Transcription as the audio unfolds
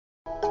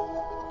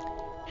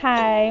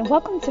Hi,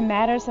 welcome to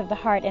Matters of the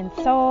Heart and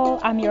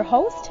Soul. I'm your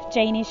host,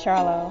 Janie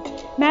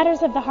Charlo.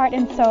 Matters of the Heart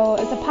and Soul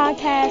is a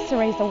podcast to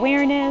raise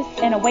awareness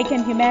and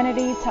awaken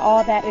humanity to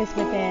all that is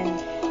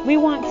within. We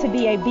want to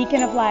be a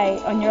beacon of light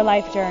on your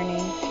life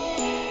journey.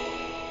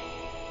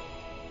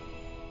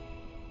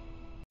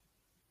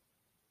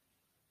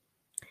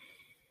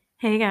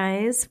 Hey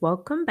guys,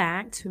 welcome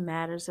back to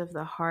Matters of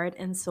the Heart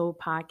and Soul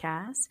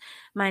podcast.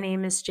 My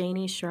name is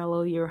Janie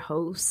Charlo, your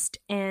host.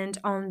 And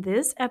on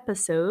this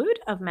episode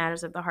of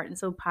Matters of the Heart and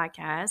Soul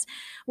podcast,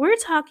 we're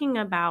talking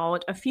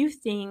about a few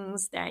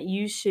things that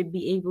you should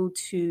be able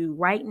to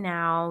right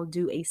now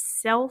do a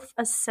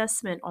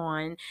self-assessment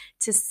on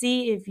to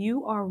see if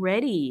you are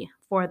ready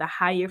for the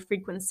higher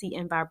frequency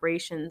and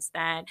vibrations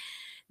that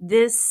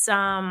this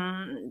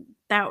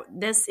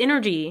this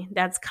energy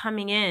that's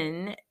coming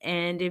in,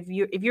 and if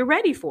you're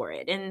ready for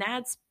it. And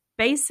that's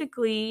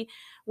basically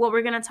what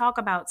we're going to talk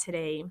about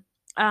today.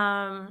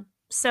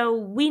 So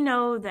we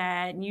know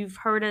that you've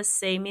heard us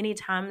say many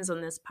times on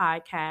this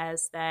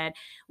podcast that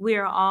we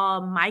are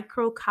all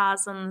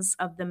microcosms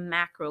of the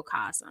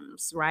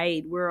macrocosms,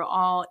 right? We're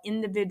all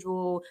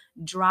individual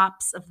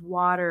drops of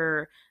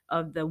water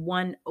of the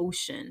one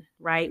ocean,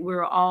 right?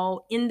 We're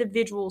all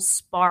individual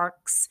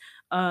sparks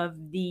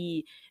of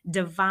the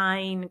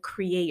divine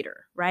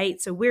creator, right?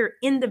 So we're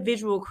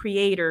individual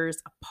creators,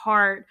 a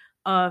part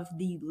of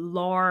the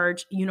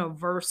large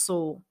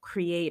universal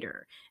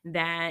creator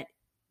that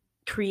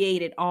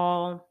created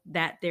all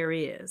that there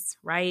is,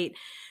 right?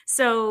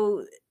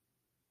 So,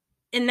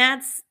 and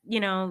that's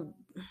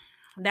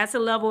a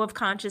level of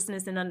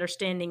consciousness and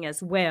understanding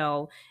as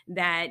well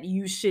that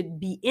you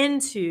should be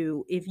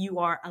into if you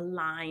are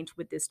aligned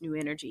with this new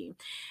energy.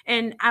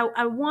 And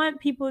I want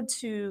people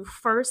to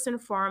first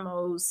and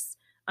foremost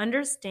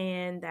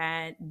understand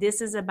that this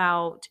is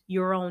about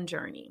your own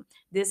journey.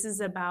 This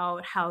is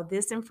about how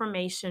this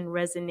information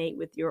resonate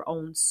with your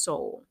own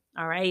soul.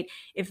 All right.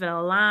 If it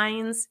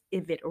aligns,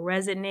 if it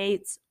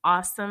resonates,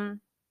 awesome.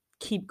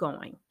 Keep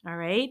going. All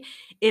right.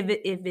 If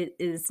it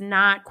is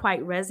not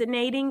quite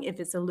resonating,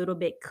 if it's a little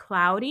bit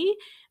cloudy,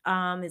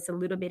 it's a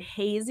little bit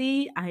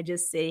hazy, I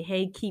just say,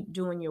 hey, keep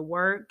doing your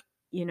work.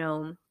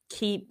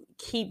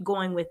 Keep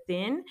going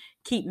within,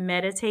 keep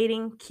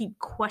meditating, keep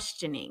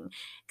questioning.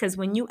 Because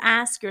when you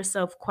ask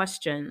yourself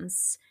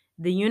questions,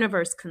 the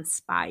universe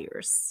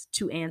conspires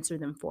to answer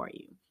them for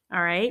you.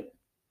 All right.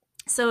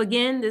 So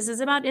again, this is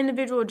about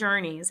individual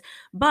journeys,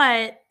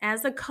 but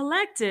as a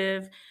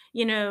collective,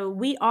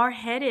 we are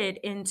headed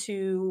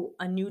into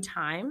a new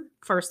time.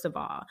 First of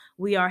all,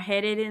 we are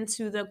headed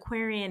into the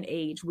Aquarian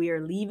age. We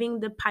are leaving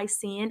the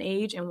Piscean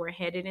age and we're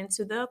headed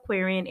into the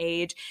Aquarian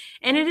age,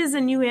 and it is a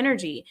new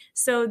energy.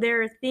 So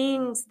there are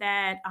things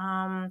that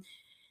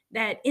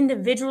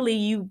individually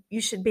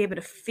you should be able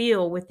to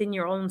feel within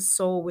your own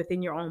soul,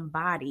 within your own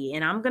body.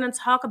 And I'm going to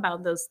talk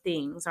about those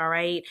things, all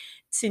right,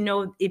 to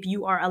know if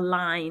you are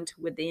aligned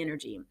with the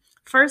energy.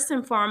 First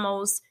and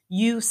foremost,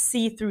 you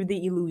see through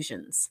the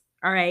illusions.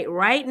 All right,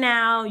 right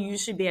now you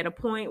should be at a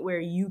point where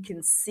you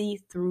can see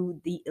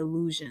through the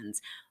illusions.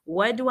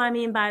 What do I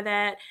mean by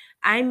that?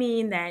 I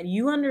mean that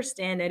you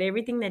understand that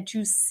everything that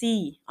you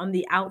see on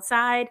the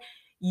outside,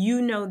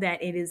 you know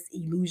that it is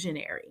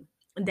illusionary,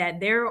 that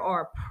there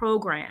are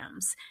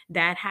programs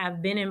that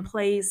have been in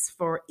place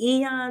for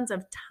eons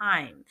of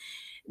time,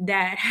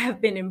 that have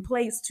been in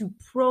place to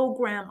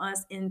program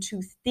us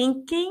into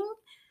thinking,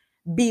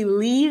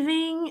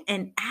 believing,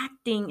 and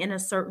acting in a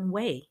certain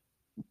way.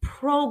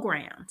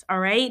 Programs, all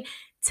right?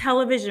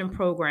 Television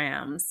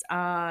programs,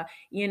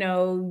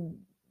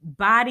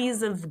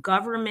 bodies of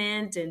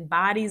government and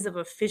bodies of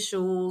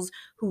officials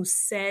who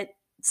set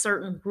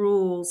certain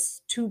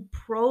rules to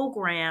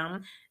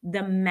program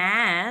the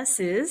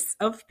masses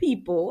of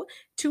people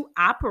to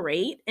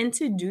operate and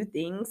to do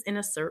things in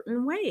a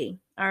certain way.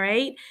 All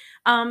right.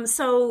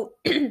 So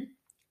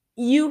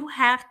you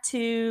have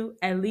to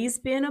at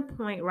least be in a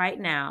point right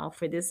now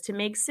for this to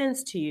make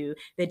sense to you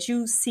that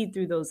you see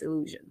through those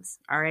illusions.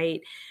 All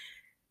right.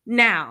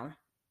 Now,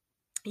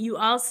 you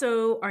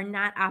also are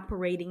not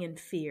operating in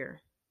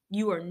fear.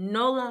 You are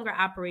no longer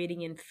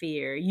operating in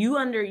fear. You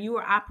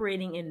are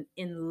operating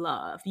in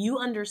love. You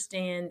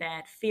understand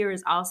that fear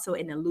is also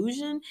an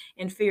illusion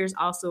and fear is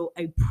also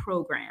a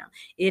program.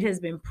 It has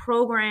been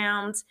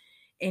programmed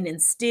and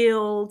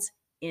instilled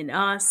in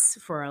us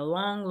for a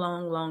long,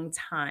 long, long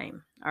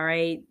time. All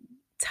right.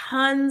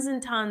 Tons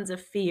and tons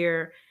of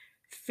fear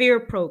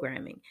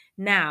programming.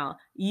 Now,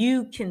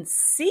 you can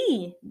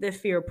see the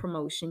fear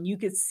promotion. You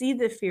can see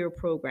the fear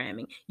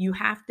programming. You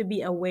have to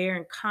be aware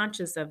and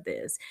conscious of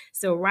this.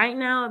 So right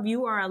now, if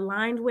you are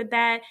aligned with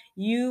that,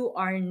 you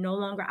are no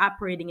longer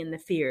operating in the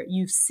fear.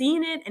 You've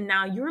seen it, and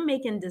now you're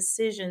making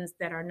decisions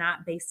that are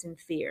not based in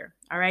fear.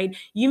 All right.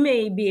 You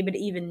may be able to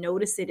even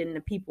notice it in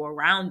the people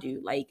around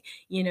you. Like,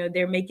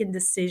 they're making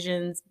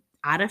decisions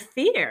out of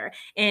fear.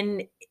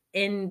 And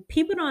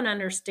people don't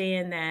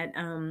understand that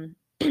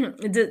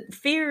the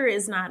fear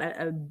is not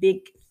a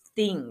big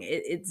thing.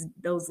 It's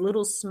those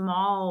little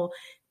small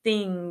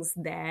things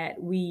that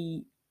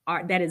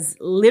that is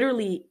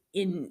literally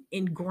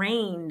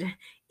ingrained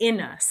in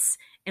us,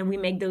 and we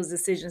make those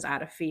decisions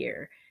out of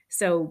fear.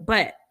 So,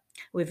 but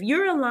if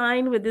you're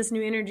aligned with this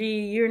new energy,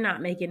 you're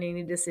not making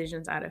any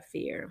decisions out of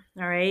fear.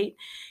 All right.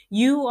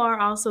 You are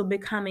also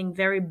becoming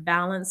very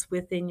balanced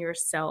within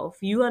yourself.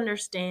 You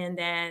understand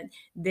that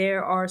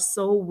there are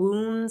soul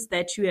wounds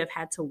that you have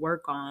had to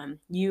work on.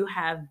 You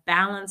have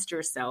balanced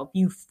yourself.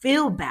 You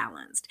feel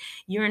balanced.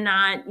 You're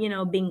not,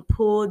 being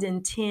pulled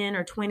in 10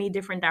 or 20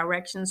 different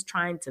directions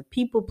trying to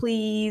people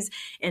please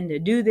and to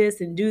do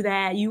this and do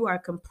that. You are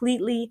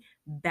completely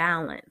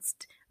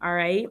balanced. All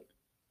right.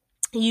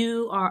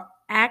 You are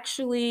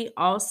actually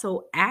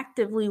also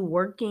actively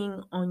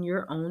working on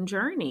your own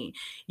journey.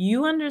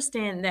 You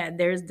understand that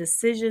there's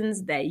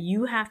decisions that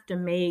you have to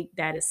make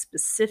that is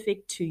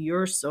specific to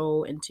your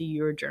soul and to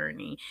your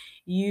journey.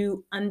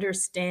 You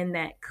understand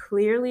that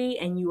clearly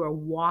and you are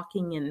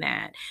walking in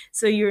that.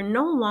 So you're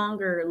no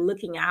longer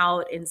looking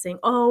out and saying,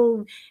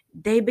 oh,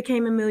 they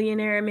became a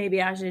millionaire,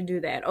 maybe I should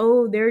do that.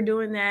 Oh, they're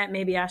doing that,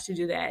 maybe I should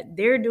do that.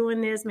 They're doing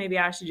this, maybe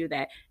I should do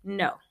that.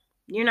 No,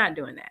 you're not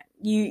doing that.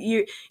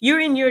 You're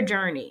in your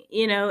journey,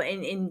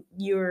 and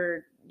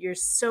you're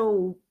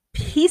so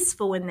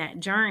peaceful in that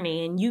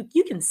journey, and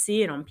you can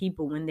see it on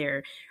people when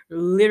they're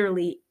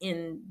literally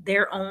in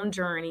their own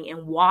journey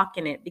and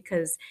walking it,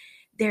 because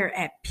they're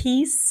at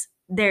peace.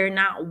 They're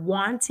not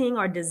wanting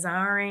or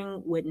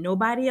desiring what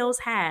nobody else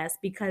has,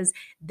 because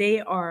they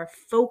are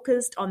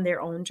focused on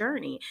their own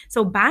journey.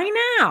 So by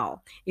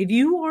now, if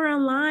you are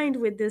aligned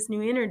with this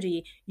new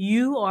energy,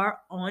 you are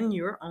on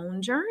your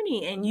own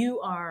journey, and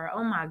you are,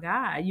 oh my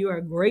God, you are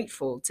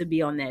grateful to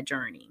be on that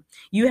journey.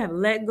 You have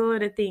let go of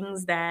the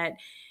things that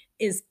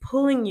is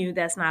pulling you,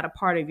 that's not a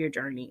part of your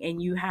journey,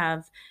 and you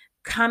have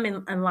come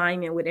in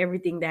alignment with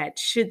everything that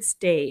should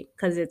stay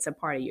because it's a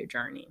part of your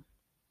journey.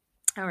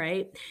 All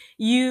right.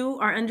 You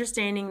are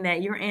understanding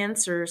that your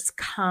answers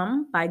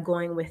come by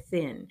going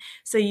within.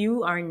 So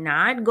you are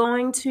not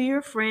going to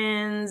your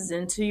friends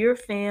and to your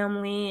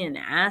family and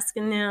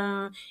asking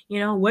them,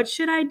 what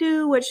should I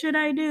do? What should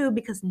I do?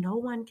 Because no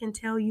one can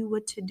tell you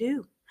what to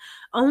do.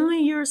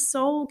 Only your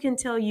soul can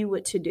tell you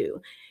what to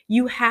do.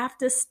 You have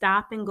to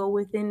stop and go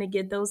within to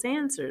get those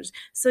answers.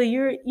 So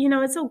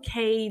it's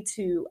okay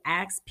to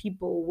ask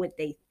people what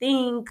they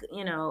think,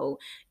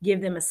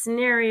 give them a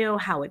scenario,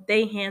 how would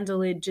they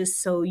handle it,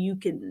 just so you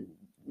can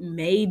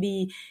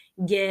maybe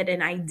get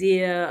an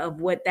idea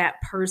of what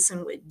that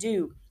person would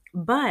do.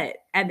 But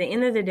at the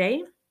end of the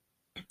day,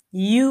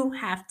 you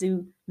have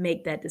to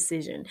make that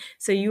decision.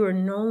 So you are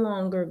no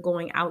longer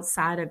going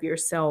outside of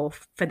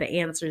yourself for the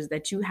answers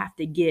that you have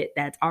to get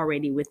that's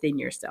already within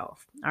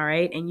yourself. All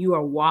right. And you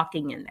are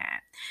walking in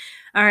that.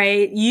 All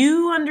right.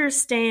 You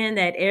understand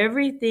that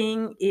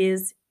everything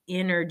is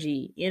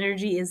energy.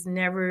 Energy is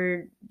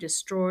never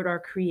destroyed or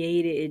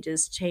created. It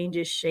just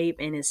changes shape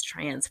and is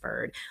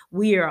transferred.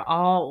 We are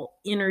all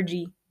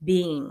energy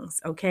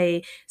beings.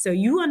 Okay. So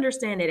you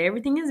understand that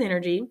everything is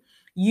energy.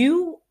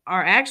 You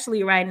are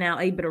actually right now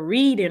able to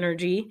read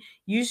energy.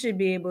 You should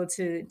be able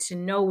to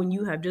know when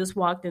you have just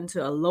walked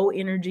into a low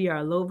energy or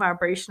a low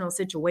vibrational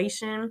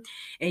situation,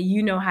 and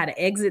you know how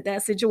to exit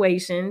that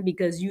situation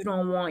because you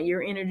don't want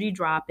your energy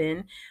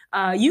dropping.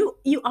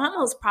 You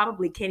almost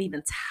probably can't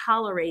even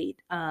tolerate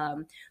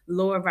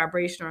lower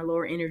vibration or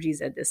lower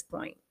energies at this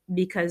point,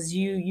 because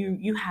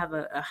you have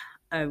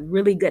a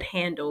really good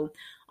handle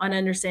on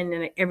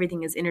understanding that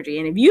everything is energy.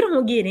 And if you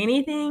don't get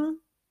anything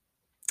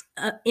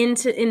in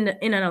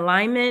an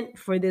alignment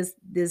for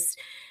this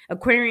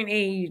Aquarian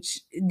age,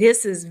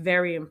 this is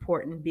very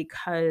important,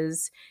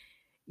 because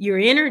your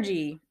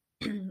energy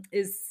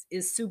is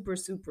super,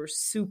 super,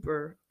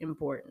 super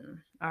important.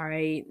 All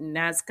right. And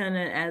that's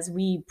gonna, as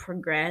we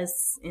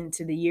progress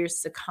into the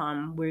years to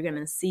come, we're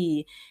gonna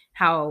see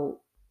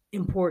how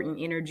important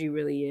energy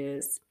really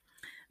is.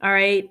 All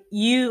right.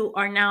 You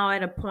are now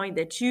at a point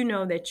that you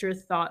know that your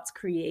thoughts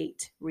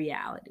create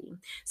reality.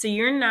 So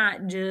you're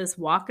not just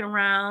walking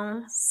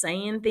around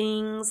saying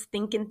things,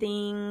 thinking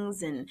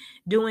things, and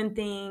doing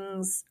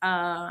things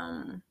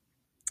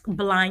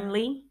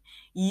blindly.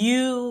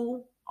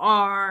 You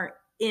are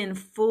in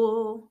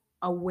full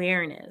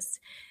awareness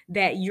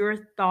that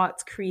your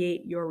thoughts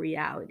create your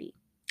reality.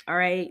 All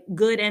right,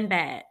 good and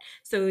bad.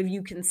 So if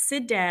you can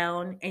sit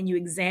down and you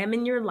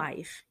examine your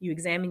life, you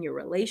examine your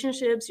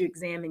relationships, you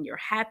examine your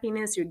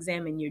happiness, you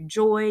examine your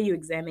joy, you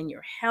examine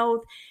your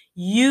health,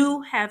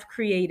 you have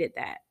created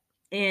that.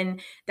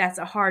 And that's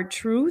a hard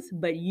truth,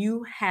 but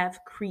you have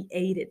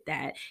created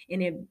that.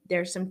 And if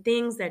there's some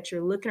things that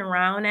you're looking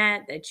around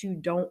at that you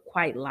don't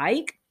quite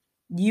like,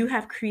 you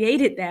have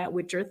created that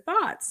with your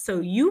thoughts. So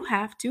you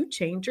have to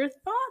change your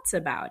thoughts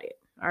about it.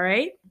 All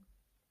right.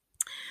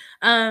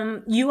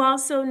 You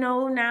also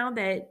know now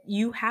that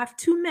you have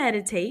to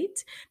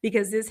meditate,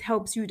 because this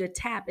helps you to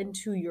tap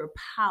into your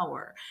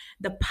power.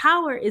 The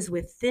power is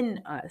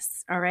within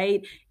us. All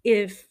right.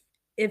 If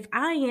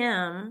I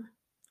am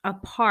a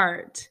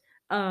part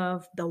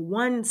of the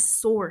one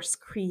source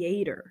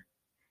creator,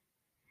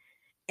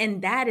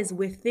 and that is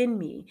within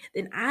me,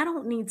 then I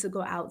don't need to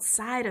go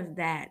outside of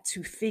that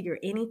to figure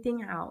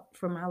anything out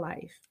for my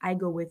life. I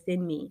go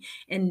within me.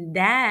 And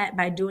that,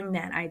 by doing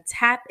that, I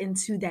tap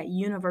into that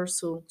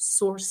universal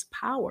source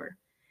power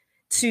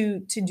to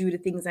do the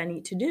things I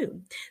need to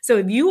do. So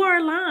if you are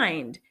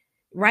aligned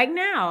right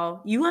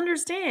now, you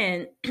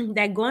understand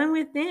that going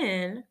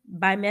within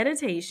by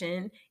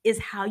meditation is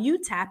how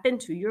you tap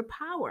into your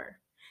power.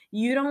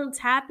 You don't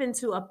tap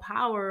into a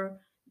power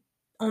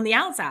on the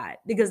outside,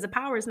 because the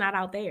power is not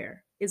out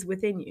there, it's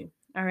within you.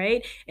 All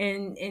right.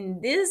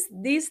 And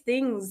these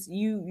things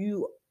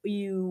you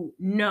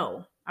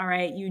know. All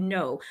right,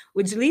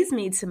 which leads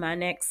me to my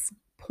next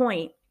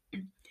point.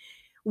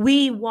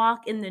 We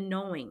walk in the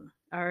knowing.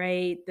 All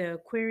right. The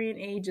Aquarian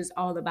age is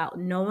all about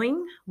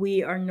knowing.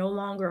 We are no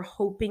longer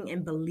hoping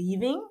and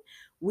believing.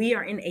 We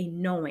are in a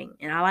knowing.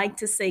 And I like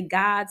to say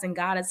gods and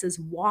goddesses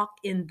walk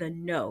in the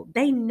know.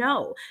 They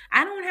know.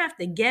 I don't have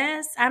to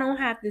guess. I don't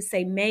have to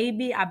say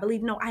maybe. I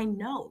believe. No, I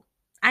know.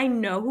 I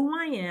know who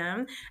I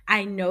am.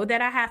 I know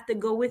that I have to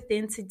go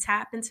within to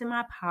tap into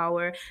my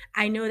power.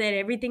 I know that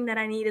everything that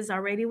I need is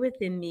already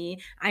within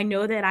me. I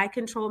know that I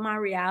control my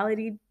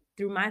reality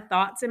through my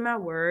thoughts and my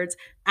words.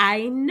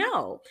 I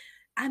know.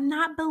 I'm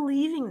not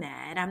believing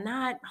that. I'm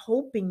not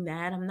hoping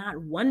that. I'm not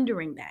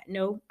wondering that.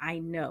 No, I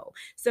know.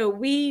 So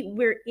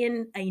we're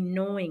in a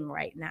knowing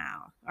right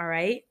now. All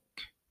right.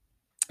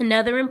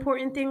 Another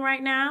important thing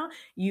right now,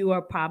 you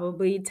are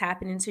probably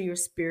tapping into your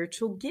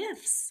spiritual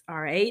gifts. All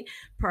right.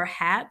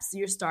 Perhaps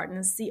you're starting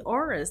to see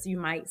auras. You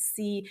might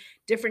see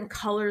different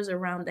colors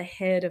around the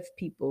head of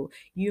people.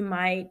 You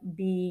might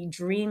be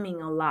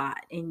dreaming a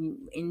lot. And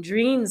in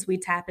dreams, we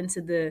tap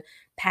into the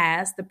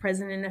past, the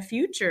present, and the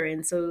future.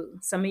 And so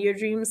some of your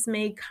dreams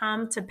may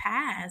come to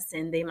pass,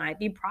 and they might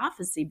be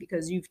prophecy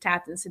because you've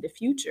tapped into the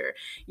future.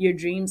 Your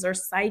dreams are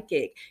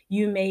psychic.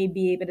 You may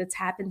be able to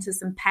tap into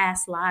some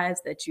past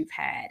lives that you've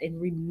had and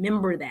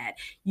remember that.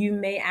 You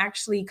may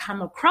actually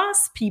come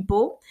across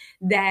people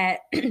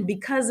that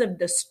because of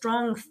the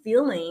strong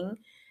feeling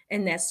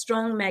and that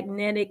strong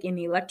magnetic and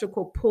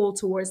electrical pull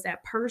towards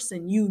that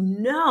person, you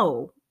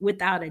know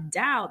without a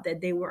doubt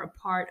that they were a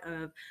part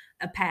of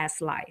a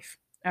past life.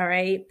 All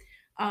right.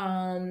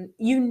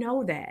 You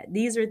know that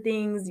these are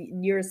things,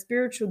 your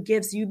spiritual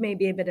gifts. You may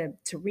be able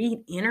to read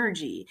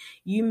energy.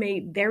 You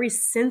may be very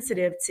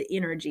sensitive to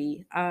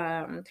energy.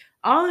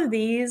 All of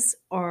these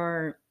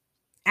are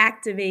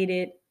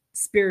activated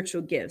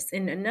spiritual gifts.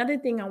 And another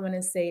thing I want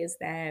to say is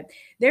that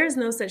there is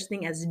no such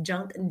thing as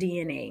junk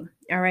DNA.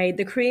 All right.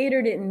 The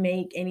creator didn't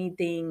make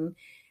anything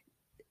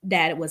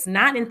that was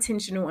not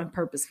intentional and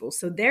purposeful.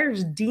 So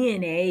there's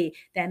DNA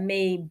that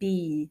may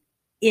be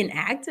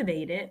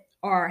inactivated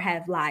or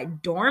have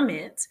lied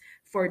dormant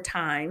for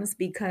times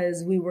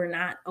because we were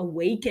not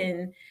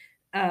awakened.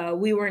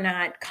 We were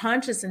not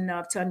conscious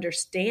enough to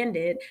understand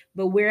it,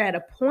 but we're at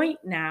a point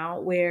now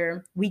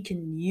where we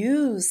can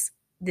use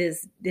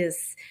these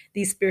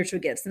spiritual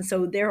gifts. And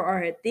so there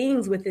are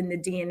things within the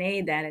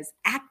DNA that is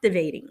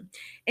activating,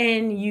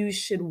 and you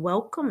should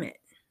welcome it.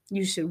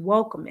 You should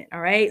welcome it. All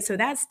right. So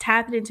that's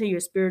tapping into your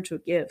spiritual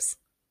gifts.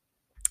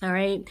 All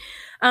right.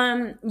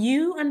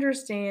 You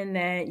understand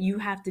that you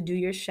have to do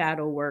your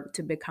shadow work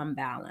to become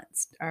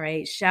balanced. All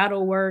right.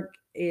 Shadow work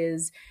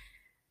is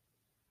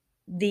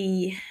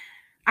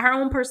our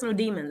own personal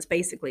demons,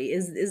 basically,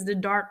 is the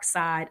dark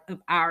side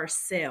of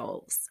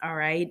ourselves. All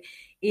right.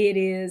 It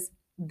is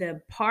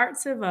the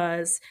parts of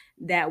us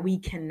that we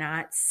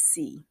cannot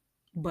see,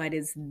 but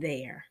is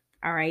there.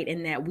 All right.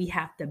 And that we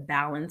have to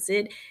balance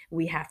it.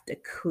 We have to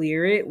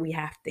clear it. We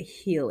have to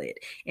heal it.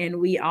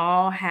 And we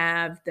all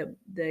have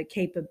the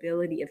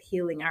capability of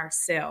healing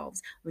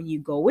ourselves. When you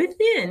go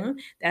within,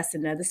 that's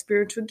another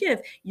spiritual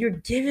gift. You're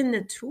given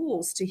the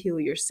tools to heal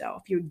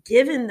yourself. You're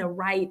given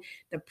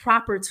the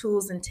proper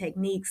tools and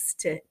techniques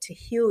to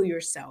heal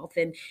yourself.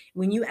 And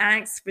when you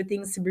ask for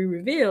things to be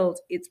revealed,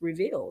 it's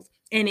revealed.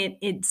 And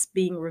it's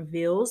being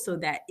revealed so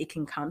that it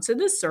can come to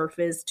the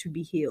surface to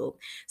be healed.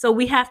 So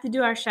we have to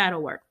do our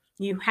shadow work.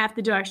 You have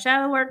to do our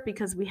shadow work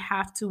because we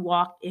have to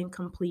walk in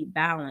complete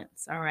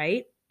balance. All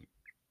right.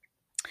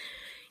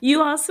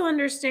 You also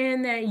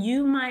understand that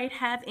you might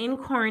have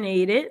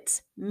incarnated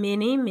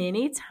many,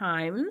 many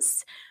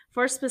times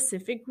for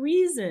specific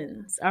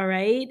reasons. All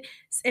right.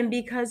 And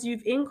because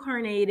you've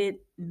incarnated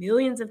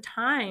millions of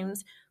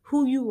times,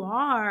 who you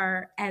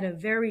are at a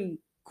very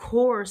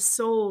core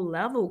soul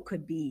level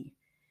could be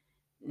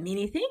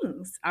many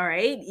things. All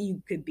right.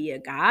 You could be a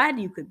god,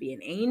 you could be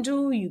an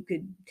angel, you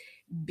could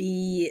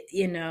be,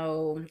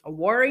 a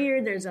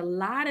warrior. There's a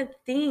lot of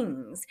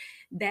things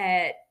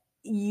that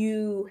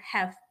you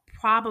have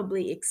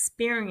probably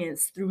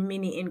experienced through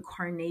many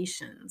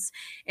incarnations.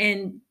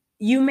 And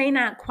you may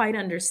not quite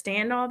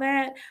understand all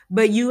that,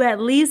 but you at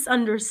least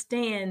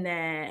understand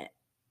that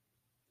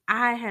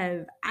I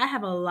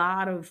have a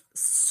lot of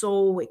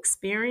soul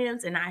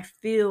experience, and I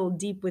feel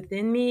deep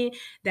within me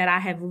that I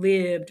have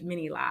lived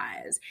many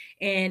lives.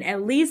 And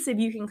at least if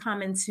you can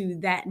come into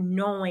that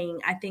knowing,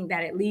 I think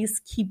that at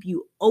least keep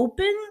you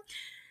open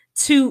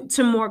to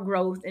more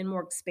growth and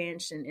more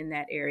expansion in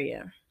that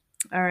area.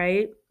 All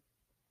right.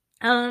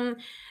 Um,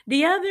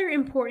 the other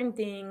important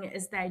thing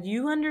is that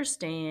you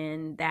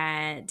understand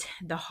that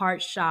the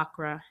heart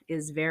chakra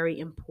is very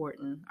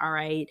important. All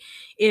right.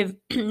 If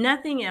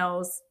nothing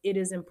else, it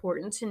is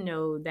important to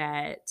know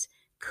that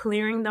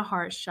clearing the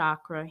heart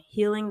chakra,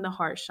 healing the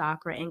heart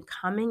chakra, and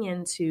coming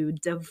into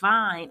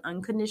divine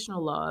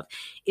unconditional love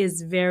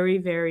is very,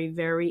 very,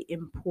 very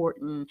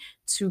important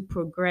to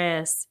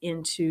progress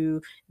into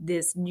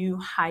this new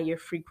higher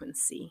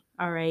frequency.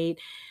 All right.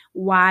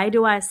 Why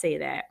do I say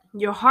that?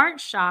 Your heart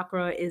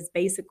chakra is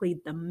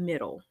basically the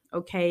middle,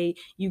 okay?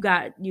 You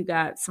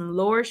got some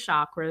lower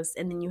chakras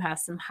and then you have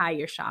some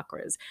higher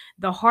chakras.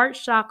 The heart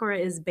chakra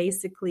is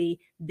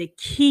basically the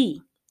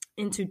key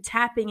into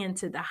tapping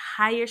into the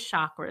higher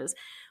chakras,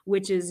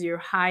 which is your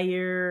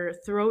higher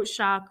throat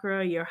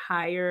chakra, your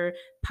higher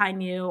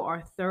pineal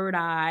or third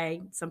eye.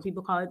 Some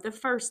people call it the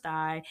first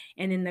eye,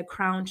 and then the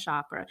crown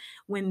chakra.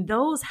 When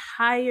those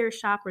higher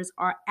chakras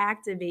are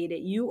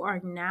activated, you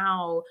are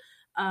now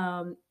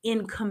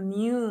in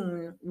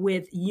commune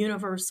with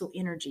universal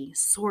energy,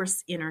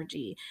 source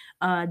energy,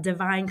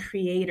 divine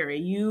creator.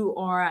 You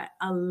are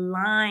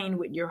aligned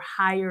with your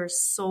higher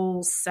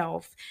soul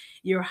self,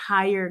 your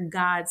higher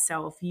God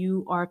self.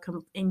 You are,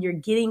 and you're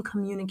getting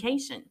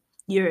communication.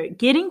 You're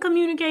getting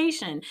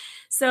communication.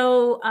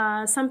 So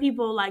some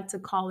people like to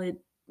call it,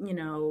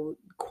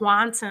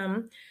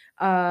 quantum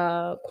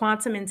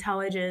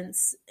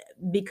intelligence,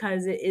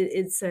 because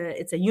it's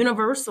a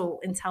universal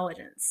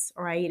intelligence,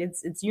 right?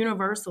 It's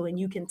universal and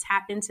you can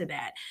tap into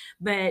that.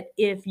 But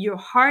if your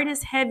heart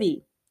is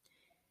heavy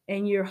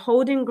and you're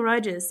holding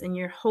grudges and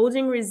you're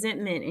holding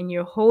resentment and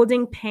you're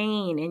holding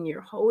pain and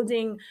you're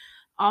holding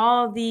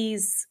all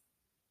these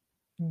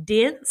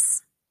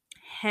dense,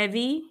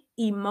 heavy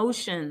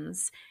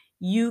emotions,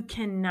 you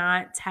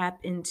cannot tap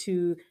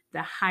into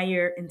the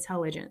higher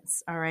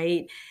intelligence. All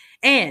right.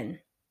 And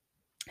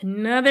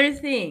another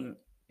thing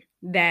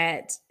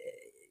that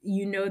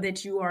you know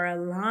that you are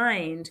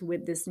aligned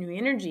with this new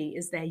energy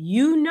is that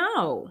you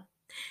know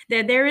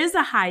that there is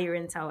a higher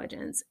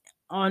intelligence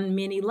on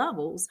many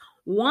levels.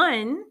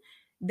 One,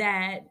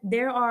 that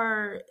there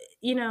are,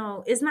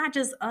 it's not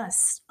just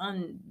us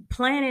on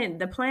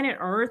the planet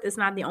Earth is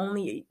not the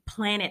only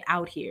planet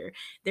out here.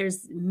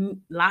 There's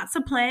lots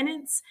of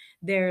planets,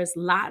 there's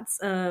lots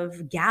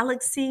of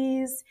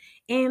galaxies,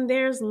 and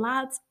there's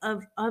lots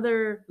of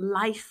other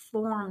life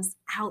forms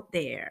out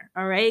there.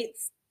 All right.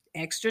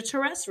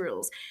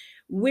 Extraterrestrials.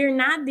 We're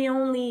not the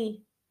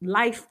only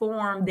life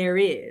form there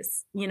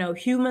is.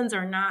 Humans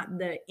are not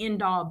the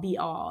end all be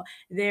all.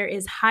 There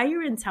is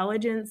higher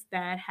intelligence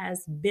that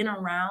has been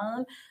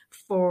around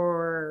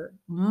for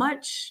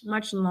much,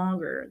 much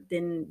longer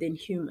than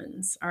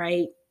humans. All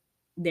right.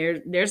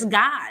 There's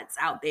gods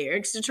out there,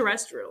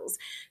 extraterrestrials.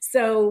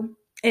 So,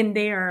 and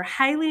they are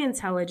highly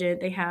intelligent.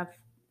 They have,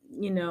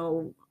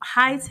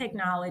 high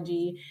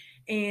technology,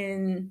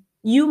 and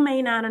you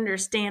may not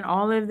understand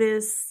all of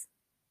this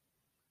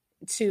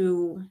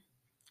to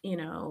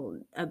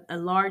a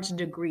large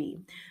degree.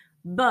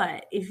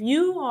 But if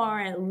you are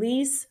at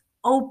least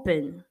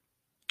open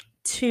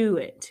to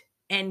it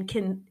and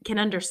can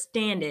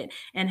understand it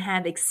and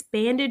have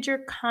expanded your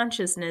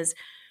consciousness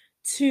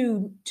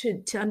to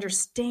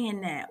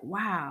understand that,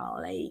 wow,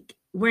 like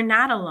we're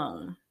not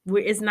alone.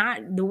 It's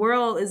not, the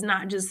world is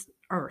not just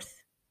Earth.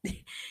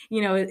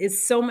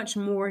 It's so much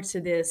more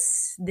to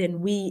this than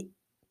we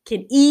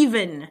can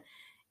even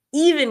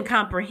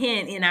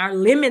comprehend in our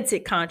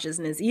limited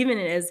consciousness. Even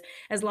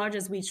as large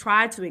as we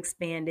try to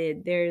expand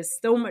it, there's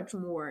so much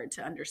more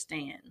to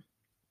understand.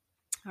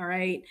 All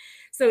right.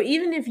 So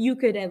even if you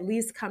could at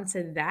least come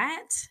to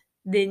that,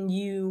 then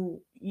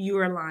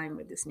you're aligned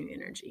with this new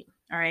energy.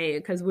 All right.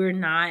 Because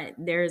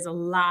there's a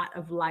lot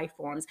of life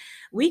forms.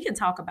 We could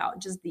talk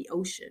about just the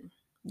ocean.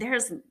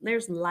 There's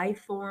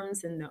life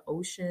forms in the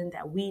ocean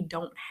that we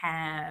don't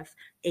have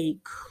a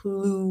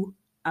clue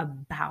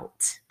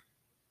about.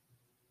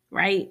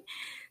 Right?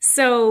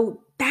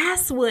 So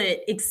that's what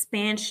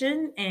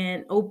expansion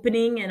and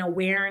opening and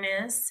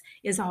awareness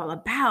is all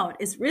about.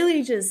 It's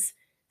really just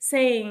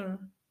saying,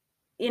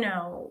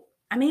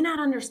 I may not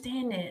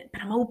understand it,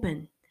 but I'm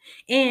open.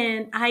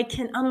 And I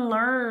can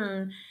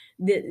unlearn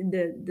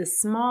the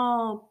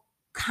small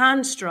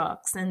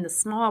constructs and the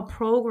small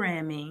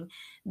programming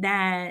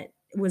that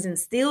was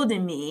instilled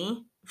in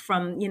me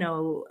from,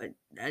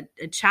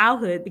 a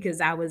childhood,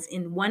 because I was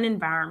in one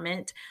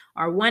environment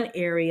or one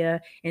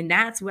area, and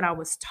that's what I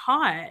was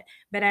taught.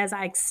 But as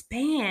I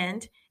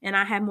expand and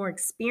I have more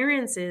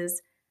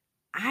experiences,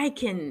 I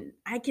can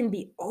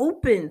be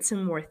open to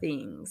more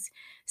things.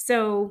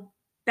 So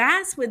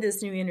that's what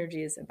this new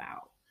energy is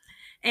about.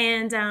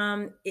 And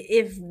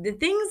if the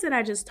things that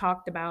I just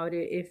talked about,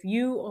 if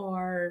you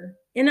are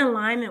in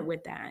alignment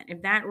with that,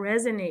 if that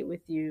resonate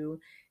with you,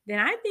 then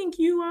I think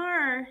you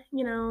are,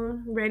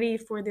 ready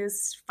for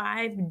this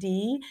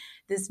 5D,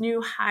 this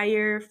new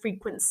higher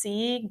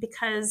frequency,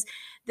 because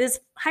this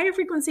higher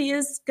frequency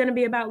is going to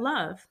be about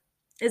love.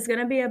 It's going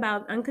to be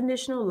about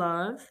unconditional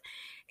love,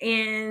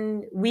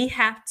 and we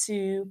have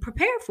to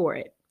prepare for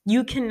it.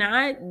 You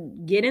cannot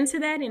get into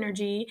that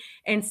energy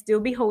and still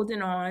be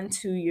holding on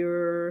to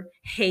your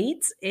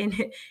hate and,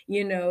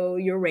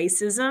 your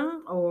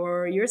racism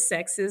or your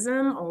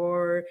sexism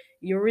or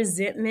your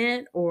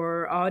resentment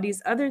or all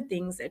these other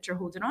things that you're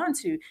holding on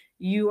to.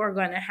 You are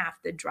going to have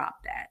to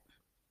drop that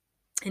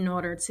in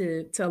order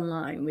to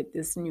align with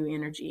this new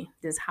energy,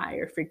 this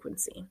higher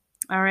frequency.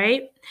 All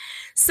right.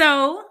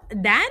 So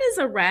that is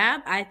a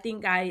wrap. I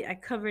think I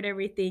covered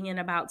everything in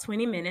about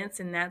 20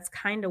 minutes, and that's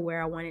kind of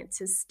where I wanted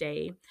to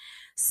stay.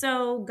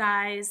 So,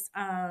 guys,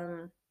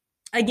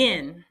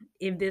 again,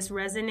 if this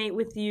resonate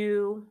with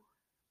you,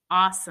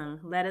 awesome.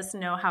 Let us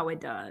know how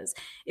it does.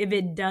 If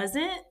it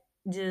doesn't,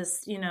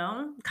 just,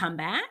 come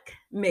back.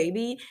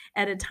 Maybe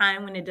at a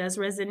time when it does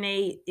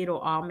resonate, it'll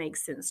all make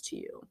sense to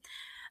you.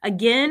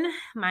 Again,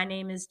 my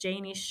name is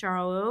Janie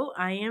Charlo.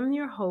 I am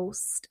your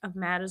host of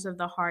Matters of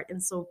the Heart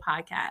and Soul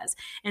podcast.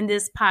 And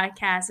this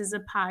podcast is a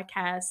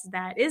podcast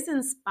that is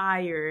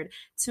inspired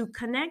to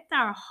connect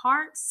our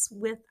hearts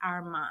with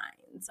our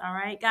minds. All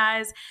right,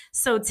 guys.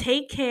 So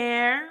take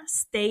care,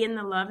 stay in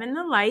the love and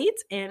the light,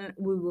 and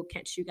we will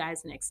catch you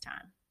guys next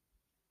time.